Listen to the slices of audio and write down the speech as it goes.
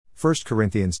1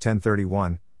 Corinthians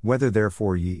 10:31, Whether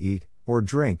therefore ye eat, or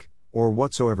drink, or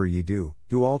whatsoever ye do,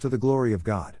 do all to the glory of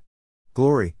God.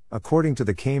 Glory, according to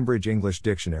the Cambridge English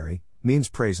Dictionary, means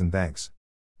praise and thanks.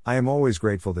 I am always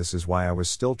grateful. This is why I was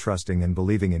still trusting and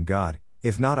believing in God.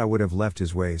 If not, I would have left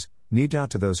His ways. Need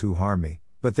not to those who harm me,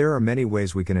 but there are many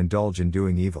ways we can indulge in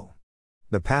doing evil.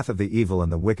 The path of the evil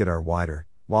and the wicked are wider,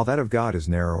 while that of God is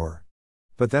narrower.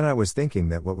 But then I was thinking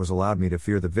that what was allowed me to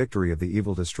fear the victory of the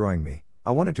evil destroying me, I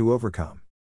wanted to overcome.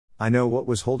 I know what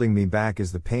was holding me back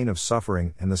is the pain of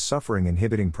suffering and the suffering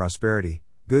inhibiting prosperity,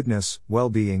 goodness,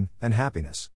 well-being, and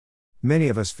happiness. Many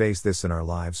of us face this in our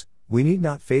lives. We need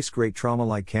not face great trauma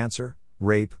like cancer,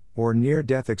 rape, or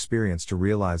near-death experience to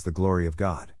realize the glory of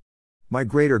God. My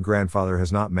great-grandfather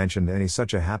has not mentioned any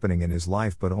such a happening in his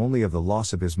life, but only of the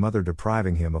loss of his mother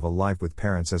depriving him of a life with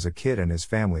parents as a kid and his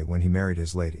family when he married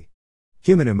his lady.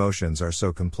 Human emotions are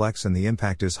so complex and the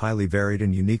impact is highly varied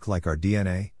and unique, like our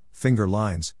DNA, finger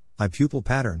lines, eye pupil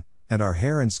pattern, and our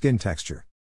hair and skin texture.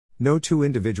 No two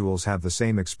individuals have the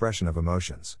same expression of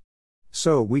emotions.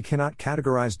 So, we cannot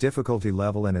categorize difficulty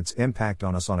level and its impact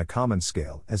on us on a common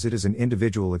scale, as it is an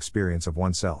individual experience of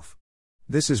oneself.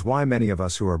 This is why many of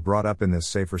us who are brought up in this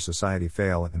safer society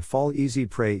fail and fall easy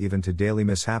prey even to daily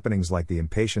mishappenings like the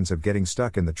impatience of getting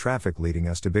stuck in the traffic, leading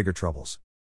us to bigger troubles.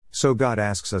 So God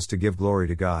asks us to give glory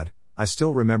to God. I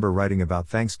still remember writing about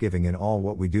thanksgiving in all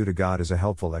what we do to God as a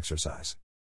helpful exercise.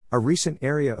 A recent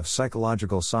area of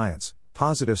psychological science,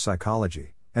 positive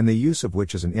psychology, and the use of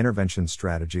which as an intervention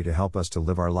strategy to help us to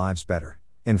live our lives better,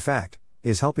 in fact,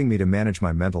 is helping me to manage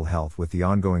my mental health with the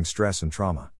ongoing stress and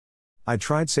trauma. I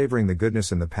tried savoring the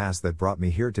goodness in the past that brought me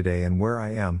here today and where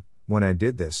I am. When I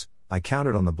did this, I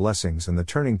counted on the blessings and the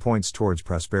turning points towards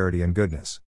prosperity and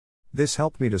goodness. This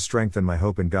helped me to strengthen my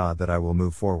hope in God that I will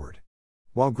move forward.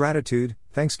 While gratitude,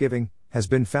 thanksgiving, has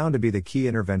been found to be the key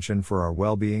intervention for our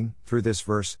well-being, through this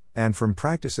verse, and from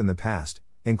practice in the past,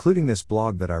 including this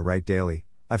blog that I write daily,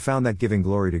 I found that giving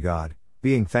glory to God,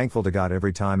 being thankful to God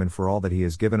every time and for all that He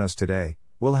has given us today,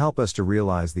 will help us to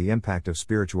realize the impact of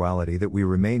spirituality, that we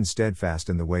remain steadfast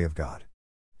in the way of God.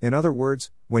 In other words,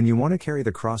 when you want to carry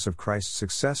the cross of Christ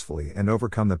successfully and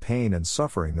overcome the pain and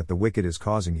suffering that the wicked is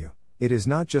causing you, it is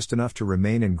not just enough to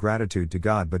remain in gratitude to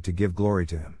God but to give glory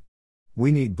to Him.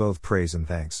 We need both praise and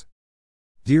thanks.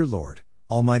 Dear Lord,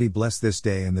 Almighty, bless this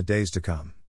day and the days to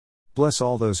come. Bless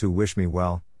all those who wish me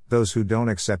well, those who don't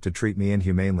accept to treat me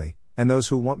inhumanely, and those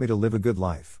who want me to live a good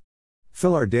life.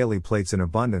 Fill our daily plates in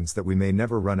abundance that we may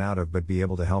never run out of but be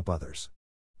able to help others.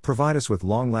 Provide us with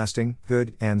long-lasting,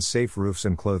 good, and safe roofs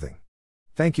and clothing.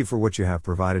 Thank you for what you have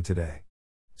provided today.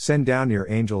 Send down your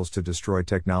angels to destroy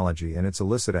technology and its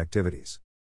illicit activities.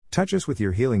 Touch us with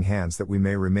your healing hands that we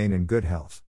may remain in good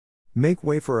health. Make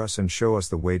way for us and show us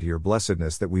the way to your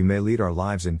blessedness that we may lead our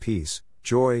lives in peace,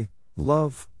 joy,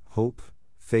 love, hope,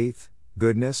 faith,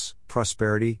 goodness,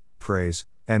 prosperity, praise,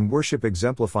 and worship,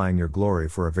 exemplifying your glory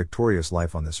for a victorious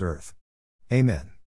life on this earth. Amen.